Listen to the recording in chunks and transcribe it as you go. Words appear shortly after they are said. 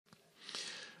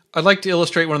I'd like to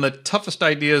illustrate one of the toughest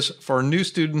ideas for new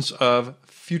students of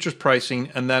futures pricing,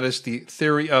 and that is the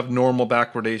theory of normal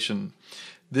backwardation.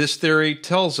 This theory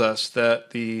tells us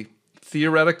that the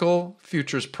theoretical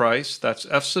futures price, that's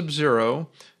F sub 0,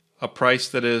 a price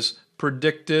that is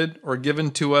predicted or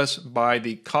given to us by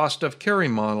the cost of carry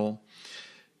model,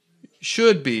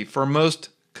 should be, for most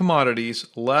commodities,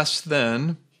 less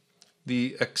than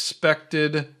the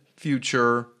expected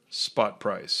future spot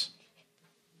price.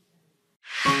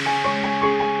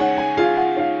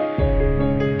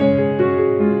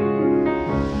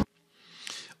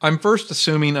 I'm first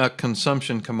assuming a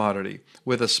consumption commodity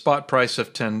with a spot price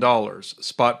of $10.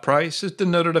 Spot price is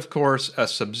denoted, of course,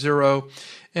 S sub 0,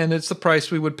 and it's the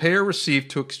price we would pay or receive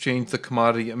to exchange the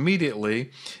commodity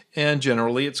immediately, and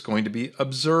generally it's going to be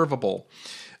observable.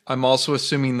 I'm also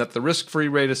assuming that the risk-free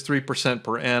rate is 3%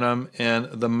 per annum, and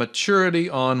the maturity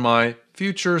on my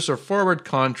futures or forward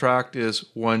contract is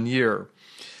 1 year.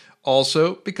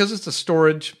 Also, because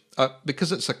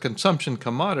it's a consumption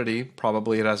commodity,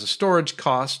 probably it has a storage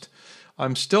cost.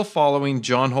 I'm still following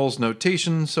John Hole's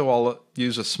notation, so I'll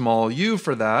use a small u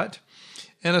for that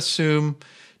and assume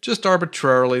just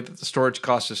arbitrarily that the storage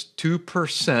cost is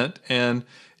 2%, and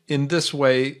in this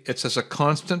way it's as a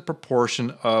constant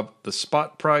proportion of the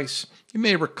spot price. You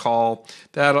may recall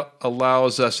that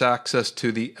allows us access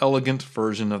to the elegant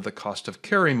version of the cost of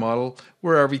carry model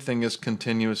where everything is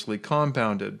continuously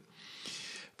compounded.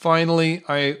 Finally,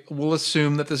 I will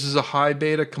assume that this is a high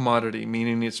beta commodity,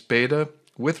 meaning its beta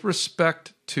with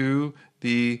respect to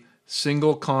the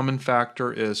single common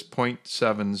factor is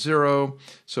 0.70,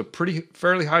 so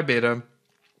fairly high beta,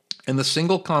 and the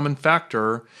single common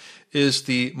factor is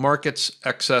the market's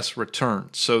excess return.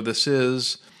 So this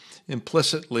is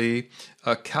implicitly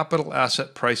a capital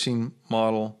asset pricing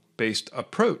model based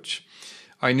approach.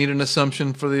 I need an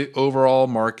assumption for the overall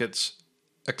market's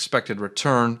expected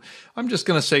return. I'm just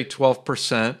going to say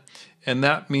 12%, and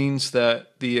that means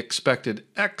that the expected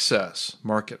excess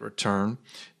market return,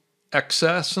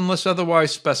 excess unless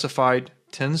otherwise specified,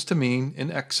 tends to mean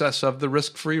in excess of the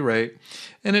risk-free rate,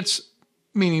 and it's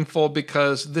meaningful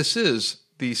because this is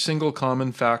the single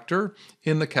common factor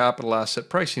in the capital asset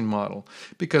pricing model.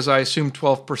 Because I assume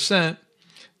 12%,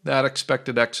 that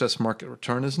expected excess market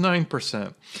return is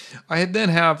 9%. I then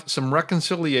have some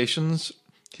reconciliations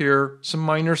here, some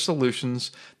minor solutions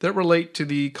that relate to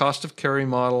the cost of carry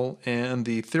model and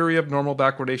the theory of normal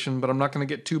backwardation, but I'm not going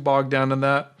to get too bogged down in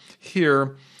that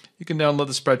here. You can download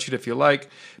the spreadsheet if you like,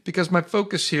 because my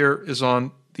focus here is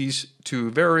on these two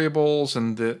variables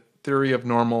and the theory of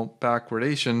normal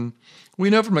backwardation. We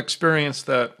know from experience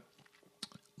that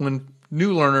when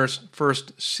new learners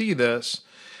first see this,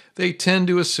 they tend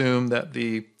to assume that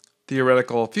the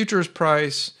theoretical futures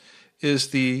price is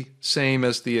the same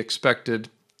as the expected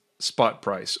spot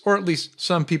price, or at least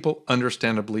some people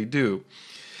understandably do.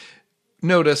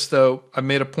 Notice, though, I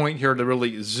made a point here to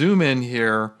really zoom in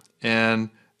here and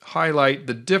highlight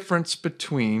the difference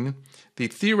between the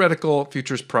theoretical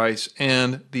futures price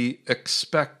and the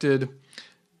expected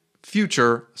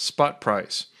future spot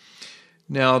price.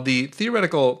 Now, the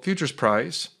theoretical futures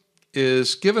price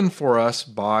is given for us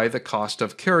by the cost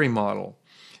of carry model.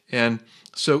 And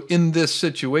so in this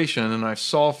situation, and I've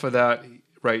solved for that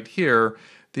right here,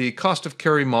 the cost of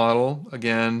carry model,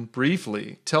 again,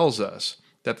 briefly tells us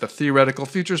that the theoretical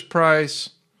futures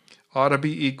price ought to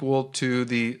be equal to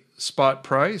the spot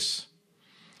price,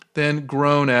 then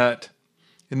grown at,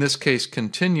 in this case,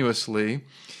 continuously,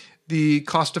 the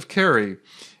cost of carry.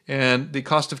 And the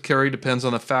cost of carry depends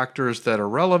on the factors that are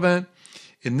relevant.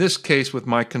 In this case, with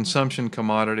my consumption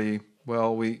commodity,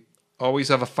 well, we always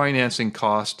have a financing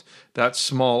cost. That's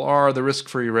small r, the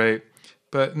risk-free rate.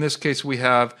 But in this case, we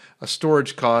have a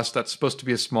storage cost that's supposed to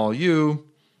be a small u.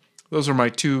 Those are my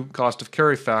two cost of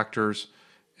carry factors.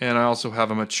 And I also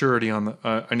have a maturity on the,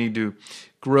 I need to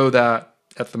grow that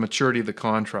at the maturity of the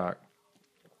contract.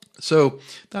 So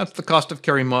that's the cost of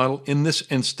carry model in this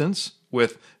instance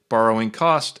with borrowing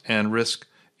cost and risk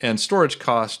and storage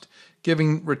cost,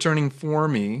 returning for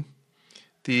me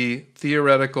the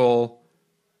theoretical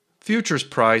futures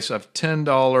price of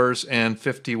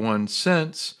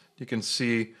 $10.51. You can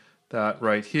see that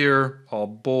right here. I'll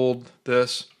bold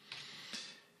this.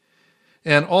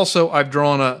 And also I've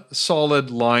drawn a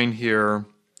solid line here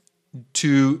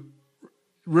to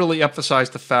really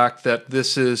emphasize the fact that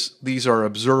these are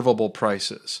observable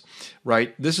prices,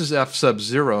 right? This is F sub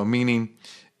 0, meaning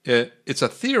it's a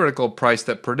theoretical price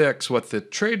that predicts what the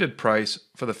traded price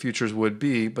for the futures would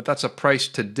be, but that's a price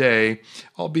today,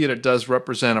 albeit it does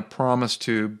represent a promise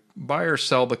to buy or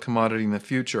sell the commodity in the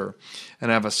future. And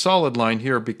I have a solid line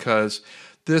here because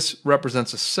this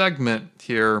represents a segment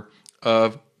here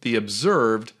of the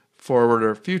observed forward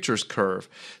or futures curve.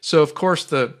 So of course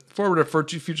the forward or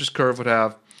futures curve would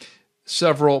have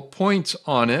several points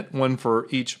on it, one for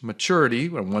each maturity,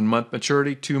 1 month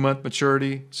maturity, 2 month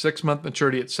maturity, 6 month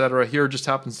maturity, etc. Here just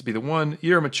happens to be the 1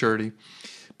 year maturity.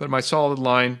 But my solid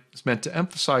line is meant to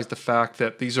emphasize the fact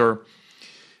that these are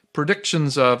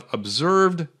predictions of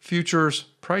observed futures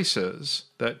prices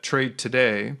that trade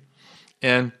today.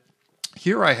 And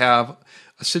here I have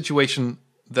a situation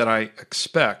that I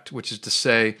expect, which is to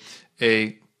say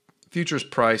a futures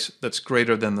price that's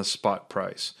greater than the spot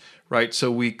price, right?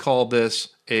 So we call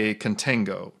this a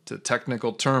contango. It's a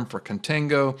technical term for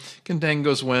contango. Contango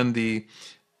is when the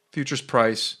futures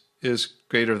price is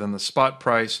greater than the spot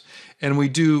price. And we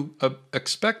do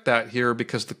expect that here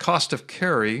because the cost of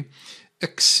carry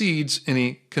exceeds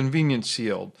any convenience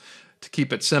yield. To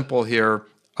keep it simple here,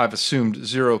 I've assumed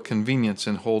zero convenience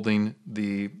in holding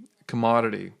the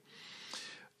commodity.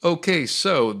 Okay,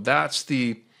 so that's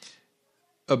the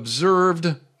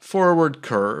observed forward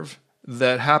curve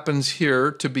that happens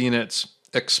here to be in its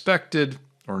expected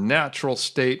or natural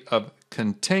state of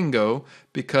contango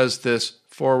because this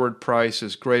forward price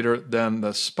is greater than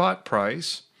the spot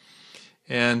price,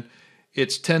 and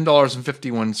it's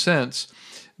 $10.51.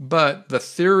 But the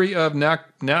theory of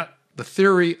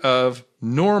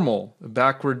normal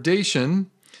backwardation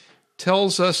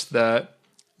tells us that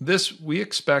we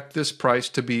expect this price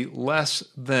to be less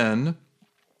than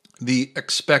the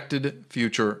expected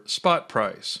future spot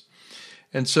price.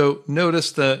 And so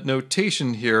notice the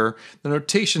notation here. The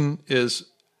notation is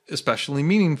especially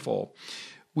meaningful.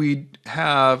 We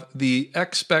have the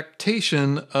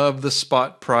expectation of the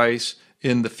spot price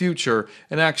in the future.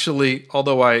 And actually,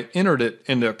 although I entered it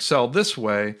into Excel this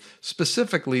way,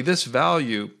 specifically this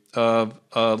value of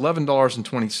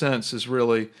 $11.20 is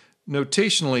really,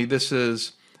 notationally, this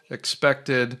is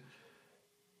expected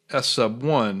S sub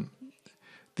 1,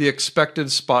 the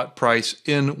expected spot price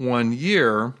in 1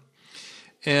 year.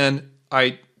 And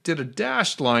I did a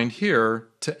dashed line here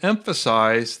to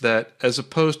emphasize that as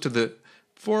opposed to the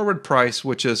forward price,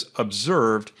 which is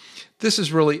observed, this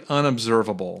is really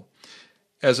unobservable.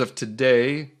 As of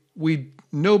today,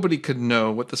 nobody could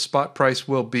know what the spot price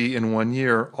will be in 1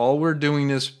 year. All we're doing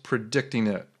is predicting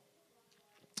it.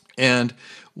 And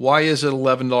why is it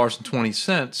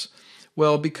 $11.20?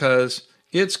 Well, because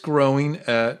it's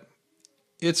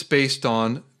based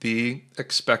on the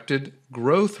expected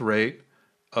growth rate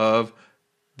of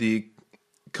the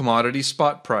commodity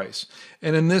spot price.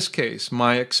 And in this case,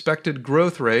 my expected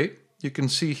growth rate, you can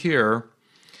see here,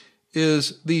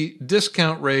 is the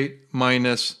discount rate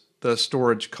minus the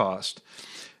storage cost.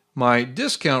 My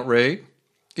discount rate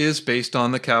is based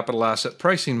on the capital asset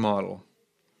pricing model.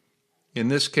 In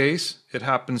this case, it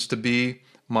happens to be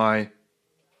my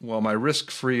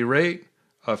risk-free rate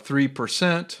of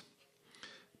 3%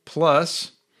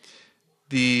 plus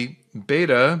the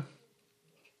beta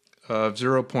of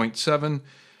 0.7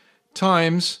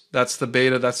 times, that's the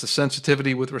beta, that's the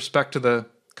sensitivity with respect to the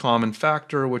common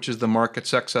factor, which is the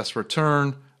market's excess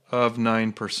return of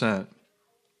 9%.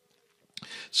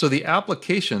 So the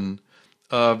application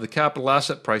of the capital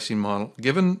asset pricing model,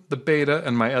 given the beta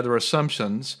and my other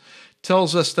assumptions,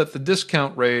 tells us that the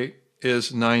discount rate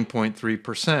is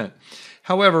 9.3%.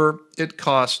 However, it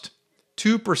cost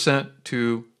 2%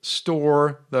 to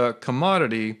store the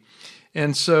commodity,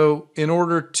 and so in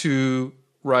order to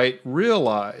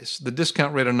realize the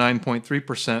discount rate of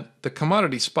 9.3%, the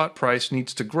commodity spot price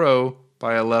needs to grow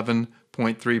by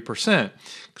 11.3%,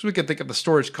 because we could think of the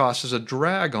storage cost as a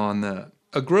drag on that.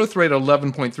 A growth rate of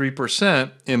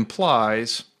 11.3%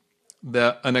 implies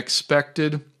that an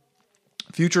expected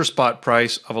future spot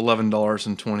price of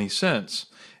 $11.20.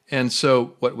 And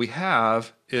so what we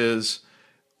have is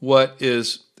what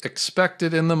is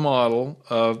expected in the model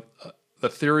of the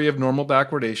theory of normal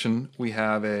backwardation. We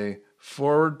have a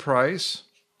forward price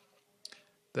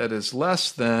that is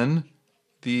less than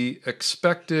the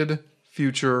expected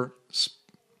future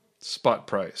spot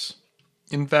price.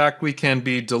 In fact, we can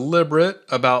be deliberate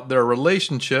about their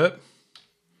relationship,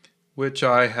 which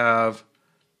I have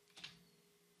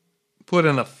put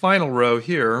in the final row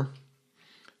here,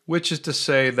 which is to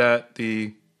say that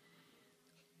the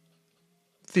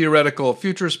theoretical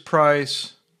futures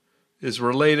price is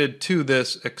related to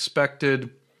this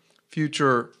expected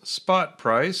future spot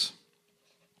price,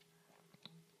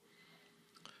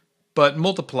 but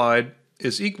multiplied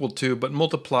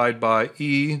by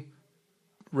E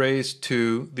raised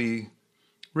to the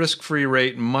risk-free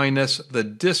rate minus the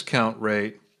discount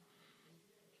rate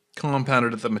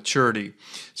compounded at the maturity.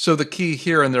 So the key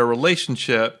here in their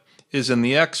relationship is in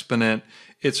the exponent.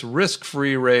 It's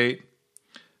risk-free rate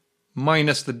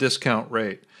minus the discount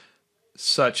rate,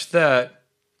 such that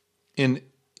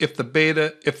if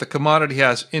the commodity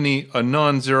has a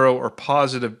non-zero or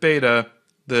positive beta,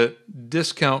 the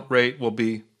discount rate will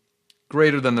be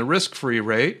greater than the risk-free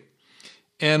rate,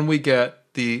 and we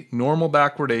get the normal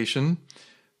backwardation,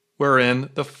 wherein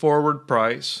the forward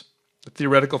price, the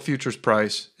theoretical futures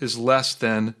price, is less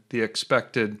than the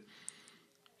expected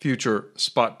future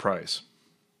spot price.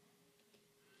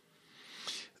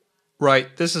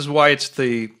 Right, this is why it's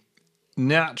the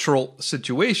natural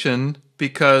situation,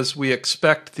 because we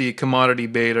expect the commodity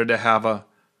beta to have a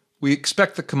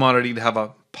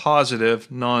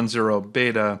positive non-zero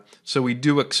beta, so we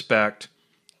do expect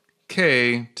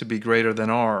K to be greater than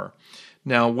R.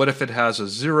 Now, what if it has a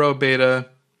zero beta?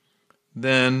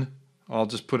 Then I'll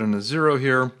just put in a zero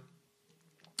here.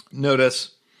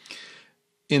 Notice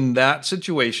in that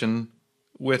situation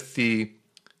with the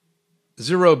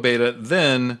zero beta,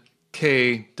 then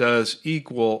K does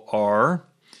equal R,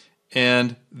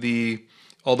 and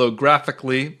although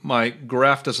graphically my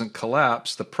graph doesn't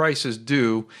collapse, the prices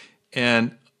do,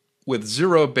 and with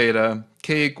zero beta,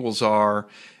 K equals R,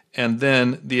 and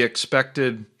then the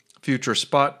expected future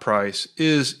spot price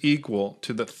is equal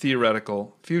to the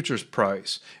theoretical futures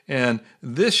price. And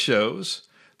this shows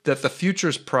that the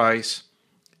futures price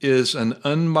is an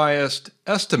unbiased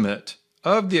estimate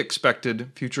of the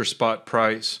expected future spot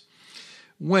price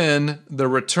when the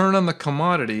return on the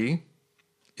commodity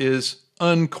is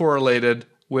uncorrelated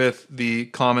with the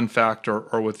common factor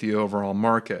or with the overall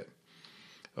market.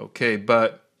 Okay,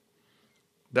 but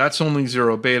that's only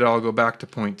zero beta. I'll go back to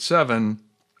 0.7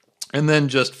 and then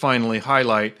just finally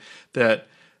highlight that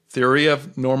theory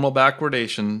of normal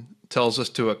backwardation tells us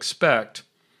to expect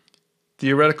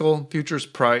theoretical futures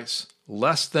price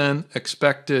less than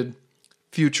expected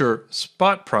future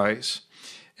spot price.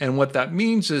 And what that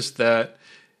means is that,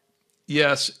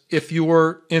 yes, if you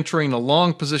were entering a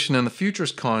long position in the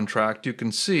futures contract, you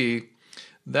can see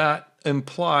that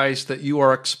implies that you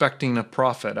are expecting a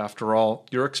profit. After all,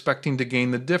 you're expecting to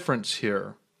gain the difference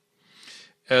here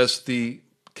as the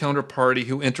counterparty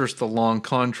who enters the long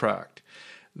contract.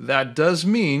 That does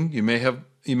mean, you may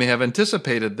have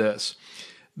anticipated this,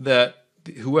 that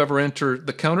the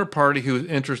counterparty who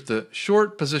enters the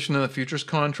short position in the futures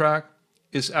contract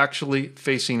is actually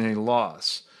facing a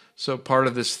loss. So part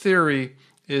of this theory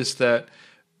is that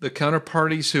the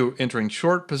counterparties who are entering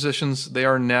short positions, they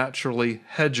are naturally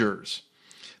hedgers.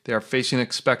 They are facing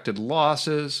expected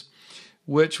losses,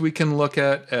 which we can look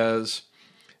at as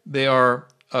they are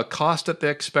a cost that they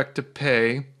expect to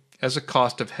pay as a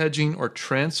cost of hedging or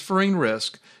transferring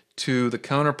risk to the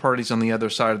counterparties on the other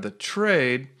side of the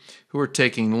trade who are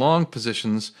taking long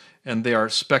positions, and they are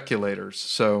speculators.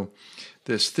 So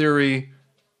this theory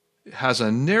has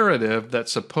a narrative that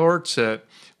supports it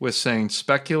with saying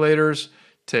speculators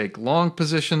take long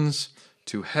positions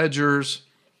to hedgers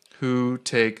who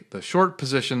take the short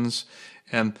positions.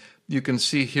 And you can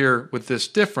see here with this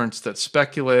difference that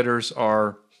speculators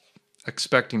are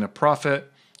expecting a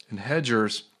profit and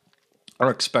hedgers are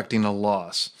expecting a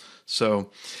loss. So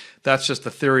that's just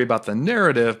a theory about the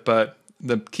narrative, but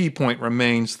the key point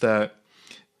remains that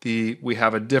we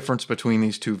have a difference between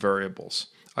these two variables.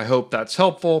 I hope that's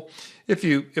helpful. If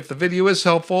the video is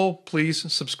helpful,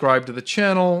 please subscribe to the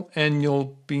channel and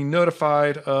you'll be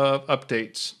notified of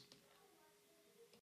updates.